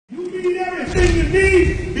You mean everything to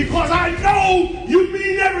me because I know you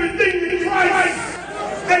mean everything to Christ.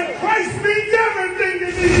 And Christ means everything to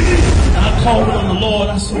me. I called on the Lord.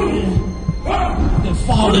 I said, man,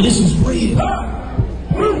 Father, this is real.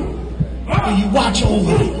 Will you watch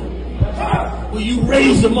over me? Will you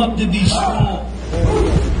raise them up to be strong?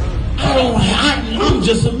 I'm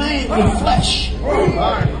just a man with flesh.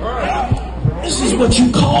 This is what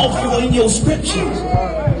you called for in your scriptures.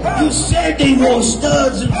 You said they wore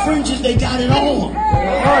studs and fringes, they got it on.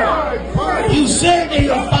 You said they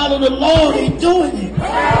will follow the law, they doing it.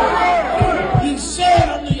 You said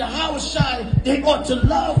under Yahanna they ought to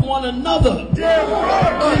love one another,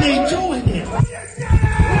 and they doing it.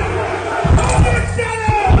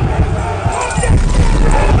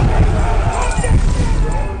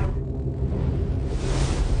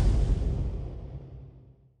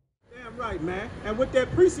 Right, man. And what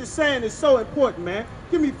that priest is saying is so important, man.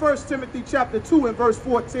 Give me 1 Timothy chapter 2 and verse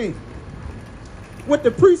 14. What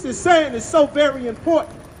the priest is saying is so very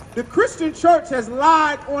important. The Christian church has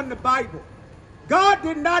lied on the Bible. God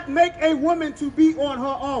did not make a woman to be on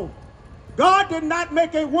her own. God did not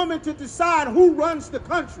make a woman to decide who runs the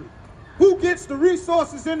country, who gets the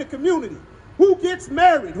resources in the community, who gets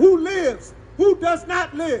married, who lives, who does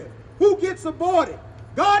not live, who gets aborted.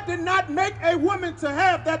 God did not make a woman to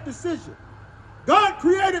have that decision. God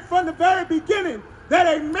created from the very beginning that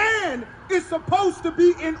a man is supposed to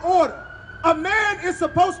be in order. A man is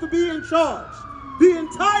supposed to be in charge. The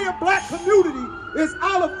entire black community is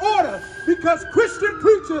out of order because Christian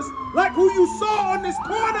preachers, like who you saw on this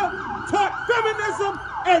corner, taught feminism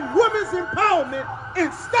and women's empowerment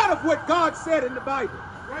instead of what God said in the Bible.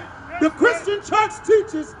 The Christian church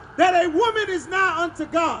teaches that a woman is now unto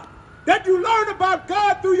God. That you learn about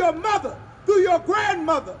God through your mother, through your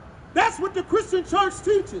grandmother. That's what the Christian church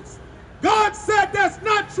teaches. God said that's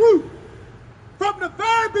not true. From the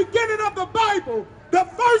very beginning of the Bible, the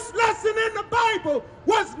first lesson in the Bible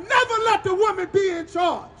was never let the woman be in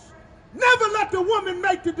charge. Never let the woman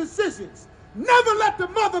make the decisions. Never let the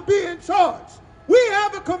mother be in charge. We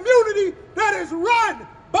have a community that is run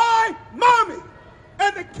by mommy.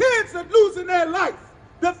 And the kids are losing their life.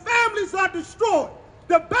 The families are destroyed.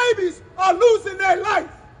 The babies are losing their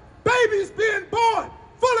life. Babies being born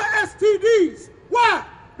full of STDs. Why?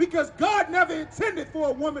 Because God never intended for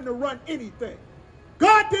a woman to run anything.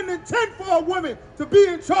 God didn't intend for a woman to be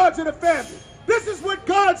in charge of the family. This is what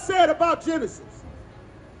God said about Genesis.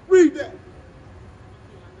 Read that.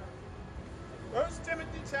 1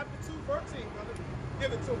 Timothy chapter 2, 13, brother.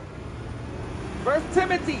 Give it to him. 1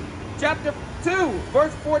 Timothy chapter 2,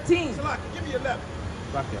 verse 14. Shalaka, give me 11.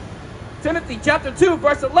 Right there. Timothy chapter 2,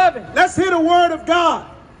 verse 11. Let's hear the word of God.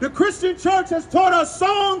 The Christian church has taught us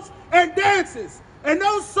songs and dances. And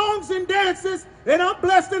those songs and dances, and I'm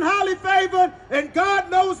blessed and highly favored, and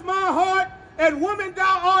God knows my heart, and woman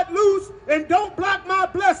thou art loose, and don't block my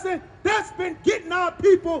blessing, that's been getting our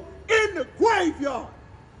people in the graveyard.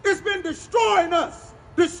 It's been destroying us,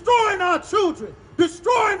 destroying our children,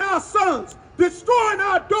 destroying our sons, destroying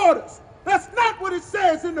our daughters. That's not what it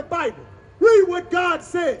says in the Bible. Read what God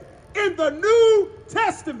said. In the New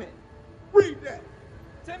Testament. Read that.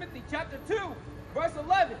 Timothy chapter 2, verse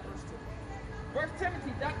 11. 1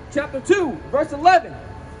 Timothy chapter 2, verse 11.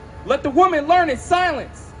 Let the woman learn in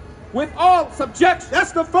silence with all subjection.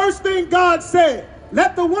 That's the first thing God said.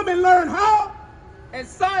 Let the woman learn how? In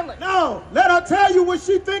silence. No. Let her tell you what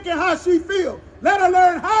she thinking, how she feel. Let her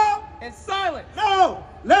learn how? In silence. No.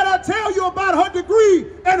 Let her tell you about her degree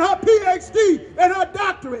and her PhD and her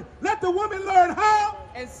doctorate. Let the woman learn how?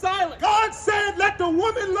 In silence. God said let the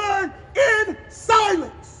woman learn in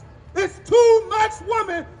silence. It's too much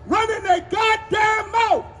women running their goddamn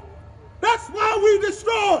mouth. That's why we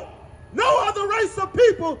destroyed. No other race of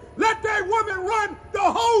people let their woman run the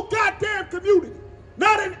whole goddamn community.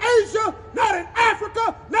 Not in Asia, not in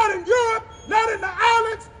Africa, not in Europe, not in the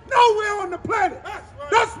islands, nowhere on the planet.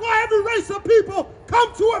 That's why every race of people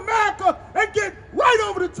come to America and get right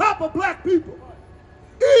over the top of black people.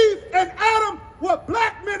 Eve and Adam were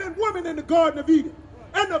black men and women in the Garden of Eden.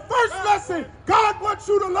 And the first lesson God wants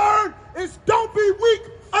you to learn is don't be weak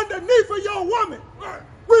underneath of your woman.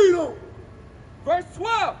 Read on. Verse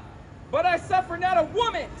 12. But I suffer not a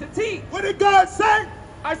woman to teach. What did God say?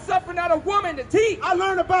 I suffer not a woman to teach. I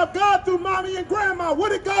learned about God through mommy and grandma. What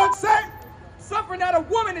did God say? Suffer not a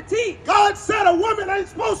woman to teach. God said a woman ain't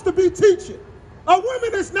supposed to be teaching. A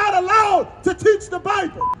woman is not allowed to teach the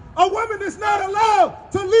Bible. A woman is not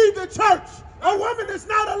allowed to lead the church. A woman is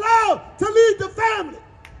not allowed to lead the family.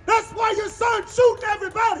 That's why your son shooting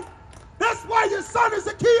everybody. That's why your son is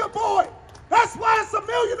a Kia boy. That's why it's 1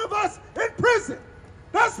 million of us in prison.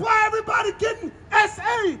 That's why everybody getting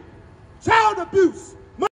SA child abuse,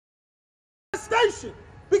 molestation,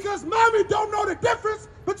 because mommy don't know the difference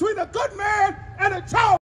between a good man and a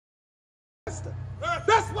child molester.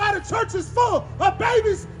 That's why the church is full of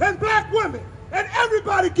babies and black women and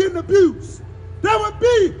everybody getting abused. There would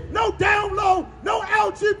be no down low, no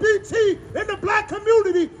LGBT in the black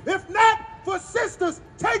community if not for sisters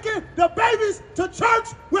taking the babies to church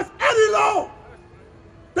with any law.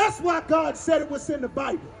 That's why God said it was in the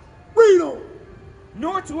Bible. Read on.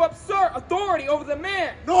 Nor to usurp authority over the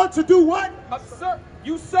man. Nor to do what?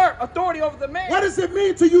 Usurp authority over the man. What does it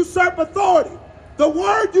mean to usurp authority? The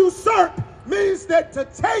word usurp means that to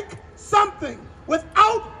take something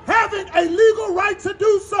without having a legal right to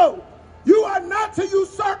do so. You are not to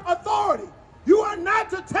usurp authority. You are not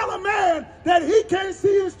to tell a man that he can't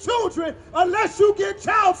see his children unless you get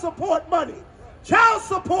child support money. Child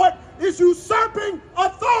support is usurping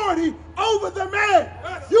authority over the man.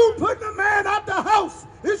 You putting a man out the house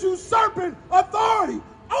is usurping authority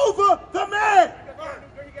over the man.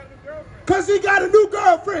 Because he got a new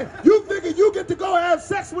girlfriend. You figure you get to go have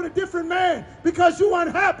sex with a different man because you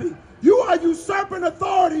unhappy. You are usurping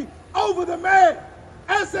authority over the man.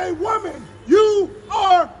 As a woman, you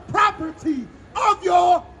are property of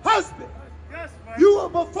your husband.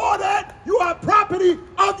 Before that, you are property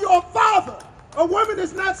of your father. A woman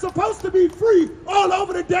is not supposed to be free all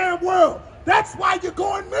over the damn world. That's why you're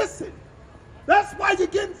going missing. That's why you're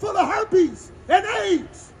getting full of herpes and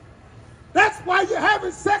AIDS. That's why you're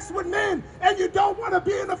having sex with men and you don't want to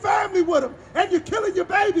be in a family with them. And you're killing your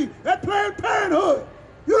baby at Planned Parenthood.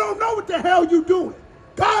 You don't know what the hell you're doing.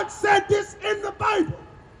 God said this in the Bible.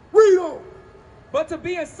 Read on. But to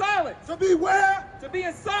be in silence. To be where? To be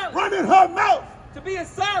in silence. Running her mouth. To be in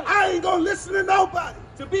silence. I ain't gonna listen to nobody.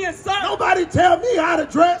 To be in silence. Nobody tell me how to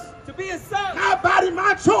dress. To be in silence. My body,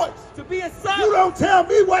 my choice. To be in silence. You don't tell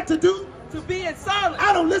me what to do. To be in silence.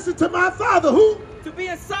 I don't listen to my father. Who? To be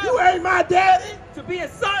in silence. You ain't my daddy. To be in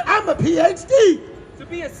silence. I'm a PhD. To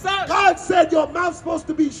be in silence. God said your mouth's supposed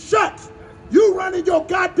to be shut. You running your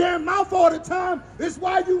goddamn mouth all the time is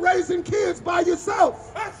why you raising kids by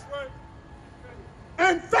yourself. That's right.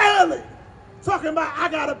 And failing. Talking about I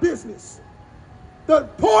got a business. The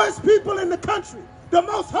poorest people in the country, the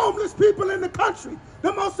most homeless people in the country,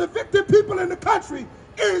 the most evicted people in the country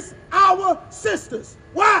is our sisters.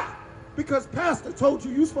 Why? Because pastor told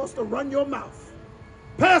you you're supposed to run your mouth.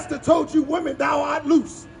 Pastor told you women thou art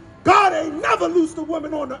loose. God ain't never loosed a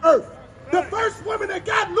woman on the earth. The first woman that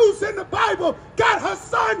got loose in the Bible got her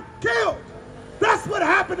son killed. That's what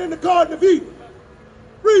happened in the Garden of Eden.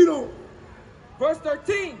 Read on. Verse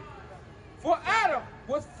 13. For Adam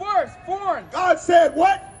was first formed. God said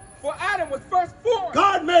what? For Adam was first formed.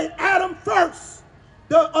 God made Adam first.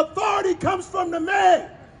 The authority comes from the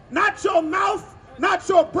man. Not your mouth, not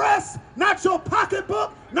your breast, not your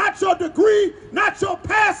pocketbook, not your degree, not your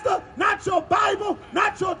pastor, not your Bible,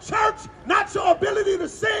 not your church, not your ability to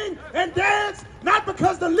sing and dance, not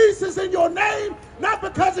because the lease is in your name, not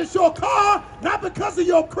because it's your car, not because of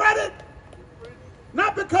your credit,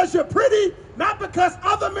 not because you're pretty, not because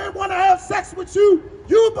other men want to have sex with you.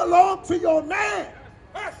 You belong to your man.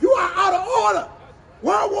 You are out of order.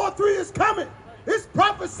 World War III is coming. It's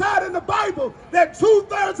prophesied in the Bible that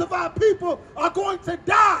 2/3 of our people are going to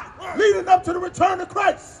die leading up to the return of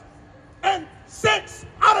Christ. And 6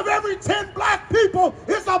 out of every 10 black people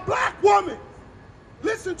is a black woman.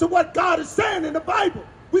 Listen to what God is saying in the Bible.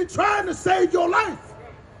 We're trying to save your life.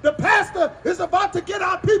 The pastor is about to get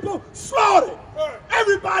our people slaughtered.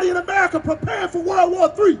 Everybody in America preparing for World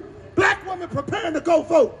War III. Black women preparing to go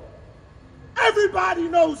vote. Everybody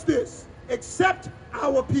knows this except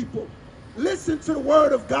our people. Listen to the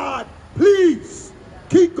word of God. Please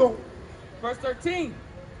keep going. Verse 13.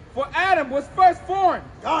 For Adam was first formed.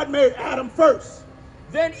 God made Adam first.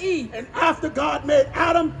 Then Eve. And after God made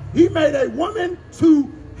Adam, he made a woman to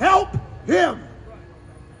help him.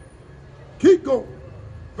 Keep going.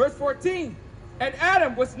 Verse 14. And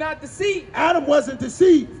Adam was not deceived. Adam wasn't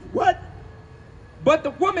deceived. What? But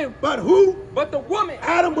the woman. But who? But the woman.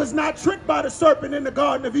 Adam was not tricked by the serpent in the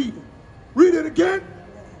Garden of Eden. Read it again.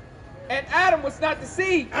 And Adam was not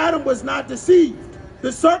deceived. Adam was not deceived.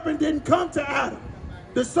 The serpent didn't come to Adam.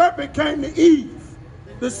 The serpent came to Eve.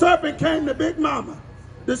 The serpent came to Big Mama.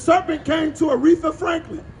 The serpent came to Aretha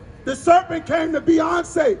Franklin. The serpent came to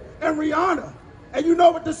Beyonce and Rihanna. And you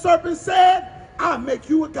know what the serpent said? I'll make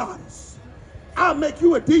you a goddess. I'll make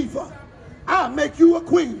you a diva. I'll make you a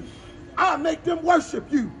queen. I'll make them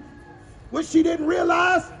worship you. What she didn't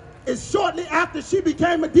realize is shortly after she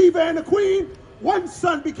became a diva and a queen, one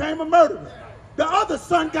son became a murderer. The other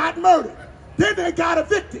son got murdered. Then they got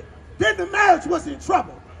evicted. Then the marriage was in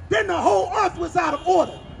trouble. Then the whole earth was out of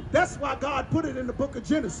order. That's why God put it in the book of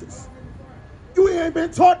Genesis. You ain't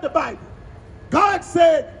been taught the Bible. God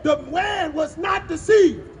said the man was not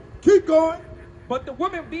deceived. Keep going. But the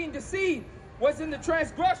woman being deceived was in the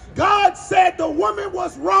transgression. God said the woman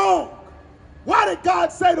was wrong. Why did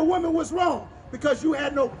God say the woman was wrong? Because you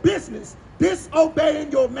had no business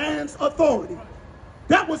disobeying your man's authority.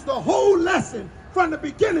 That was the whole lesson from the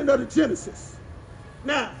beginning of the Genesis.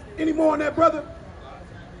 Now, any more on that, brother?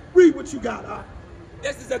 Read what you got, huh?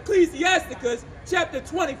 This is Ecclesiasticus chapter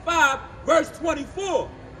 25, verse 24.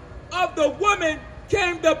 Of the woman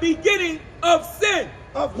came the beginning of sin.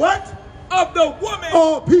 Of what? Of the woman.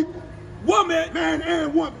 All people. Woman. Man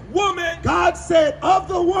and woman. Woman. God said of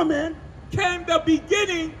the woman came the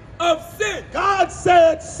beginning of sin. God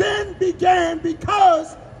said sin began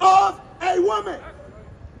because of a woman.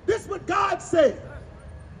 This is what God said.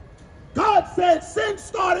 God said sin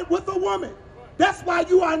started with a woman. That's why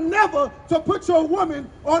you are never to put your woman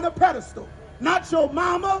on a pedestal. Not your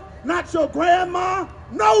mama, not your grandma,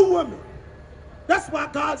 no woman. That's why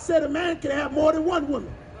God said a man can have more than one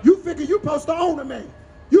woman. You figure you're supposed to own a man.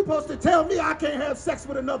 You're supposed to tell me I can't have sex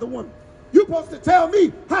with another woman. You're supposed to tell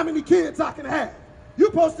me how many kids I can have. You're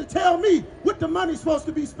supposed to tell me what the money's supposed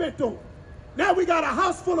to be spent on. Now we got a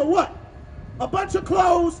house full of what? A bunch of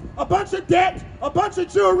clothes, a bunch of debt, a bunch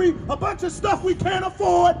of jewelry, a bunch of stuff we can't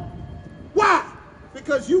afford. Why?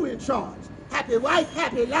 Because you in charge. Happy wife,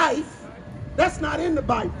 happy life. That's not in the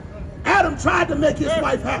Bible. Adam tried to make his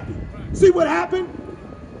wife happy. See what happened?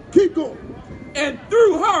 Keep going. And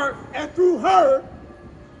through her,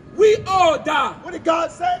 we all die. What did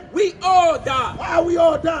God say? We all die. Why are we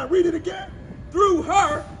all dying? Read it again. Through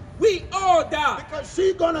her, we all die. Because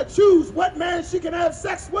she's gonna choose what man she can have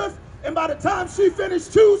sex with, and by the time she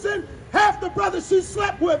finished choosing, half the brothers she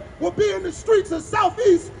slept with will be in the streets of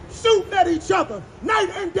Southeast shooting at each other night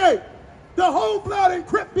and day. The whole blood and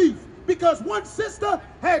Crip beef, because one sister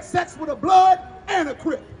had sex with a blood and a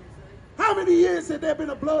Crip. How many years had there been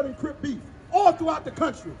a blood and Crip beef? All throughout the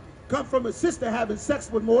country. Come from a sister having sex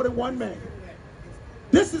with more than one man.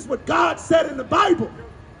 This is what God said in the Bible.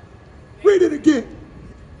 Read it again.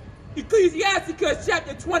 Ecclesiasticus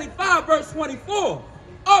chapter 25, verse 24.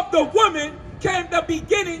 Of the woman came the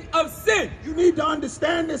beginning of sin. You need to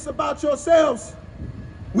understand this about yourselves.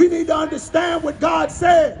 We need to understand what God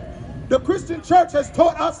said. The Christian church has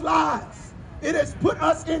taught us lies. It has put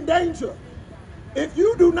us in danger. If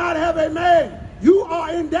you do not have a man, you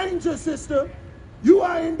are in danger, sister. You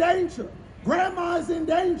are in danger. Grandma is in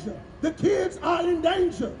danger. The kids are in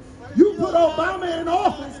danger. You put Obama in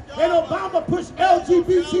office, and Obama pushed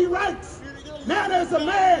LGBT rights. Now there's a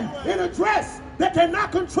man in a dress that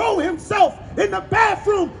cannot control himself in the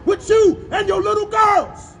bathroom with you and your little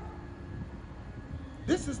girls.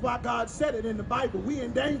 This is why God said it in the Bible. We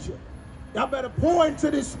in danger. Y'all better pour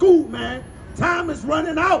into this school, man. Time is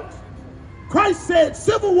running out. Christ said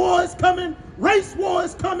civil war is coming, race war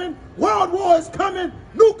is coming, world war is coming,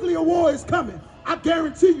 nuclear war is coming. I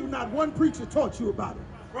guarantee you not one preacher taught you about it.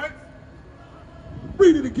 Right?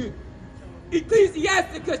 Read it again.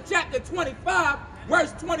 Ecclesiasticus chapter 25,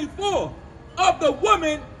 verse 24. Of the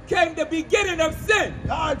woman came the beginning of sin.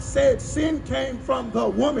 God said sin came from the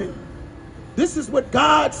woman. This is what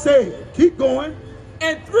God said. Keep going.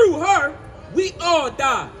 And through her, we all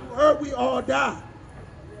die. Through her, we all die.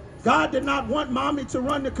 God did not want mommy to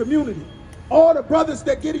run the community. All the brothers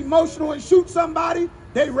that get emotional and shoot somebody,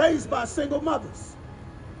 they raised by single mothers.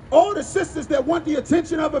 All the sisters that want the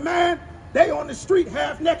attention of a man, they on the street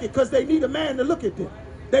half naked because they need a man to look at them.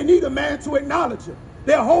 They need a man to acknowledge them.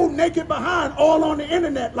 They're whole naked behind all on the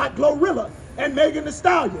internet like Glorilla and Megan Thee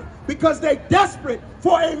Stallion because they desperate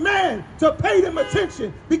for a man to pay them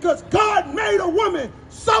attention because God made a woman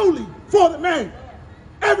solely for the man.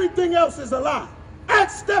 Everything else is a lie.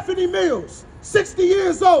 Ask Stephanie Mills, 60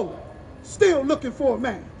 years old, still looking for a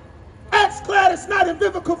man. Ask Gladys Knight and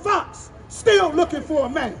Vivica Fox, still looking for a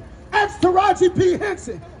man. Ask Taraji P.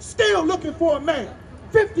 Henson, still looking for a man.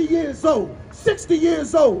 50 years old, 60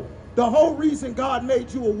 years old. The whole reason God made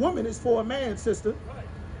you a woman is for a man, sister.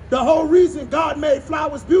 The whole reason God made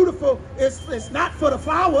flowers beautiful is it's not for the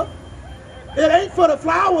flower. It ain't for the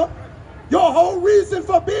flower. Your whole reason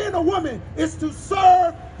for being a woman is to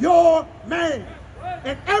serve your man.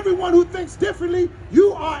 And everyone who thinks differently,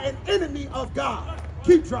 you are an enemy of God.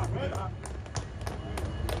 Keep dropping it out.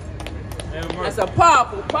 That's a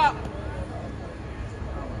powerful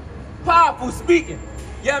speaking.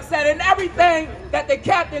 You know what I'm saying? And everything that the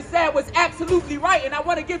captain said was absolutely right. And I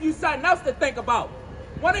want to give you something else to think about.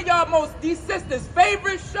 One of these sisters'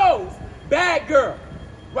 favorite shows, Bad Girl,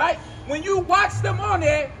 right? When you watch them on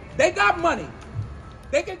there, they got money.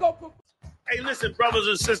 They can go. Hey, listen, brothers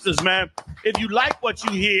and sisters, man. If you like what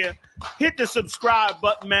you hear, hit the subscribe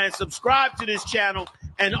button, man. Subscribe to this channel.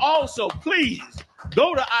 And also, please,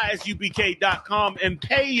 go to ISUPK.com and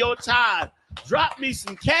pay your tithe. Drop me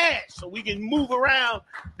some cash so we can move around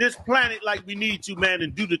this planet like we need to, man,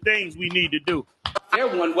 and do the things we need to do. They're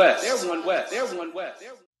one West. They're one West. They're one West.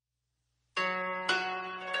 They're...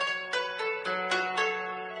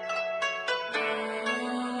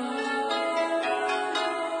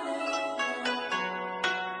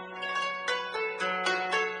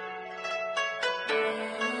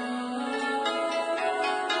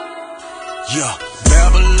 Yeah,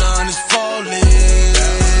 Babylon is falling.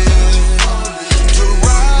 To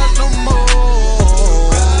rise no more.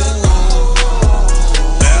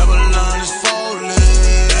 Babylon is falling.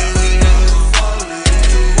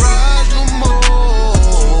 To rise no more.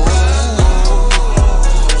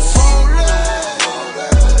 Falling.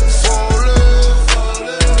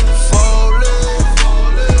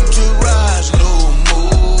 To rise no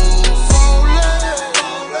more.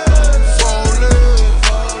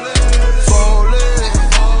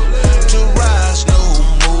 To rise no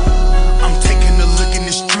more. I'm taking a look in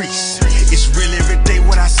the streets. It's real every day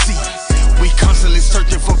what I see. We constantly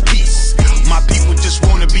searching for peace. My people just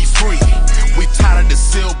wanna be free. We tired of the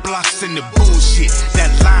cell blocks and the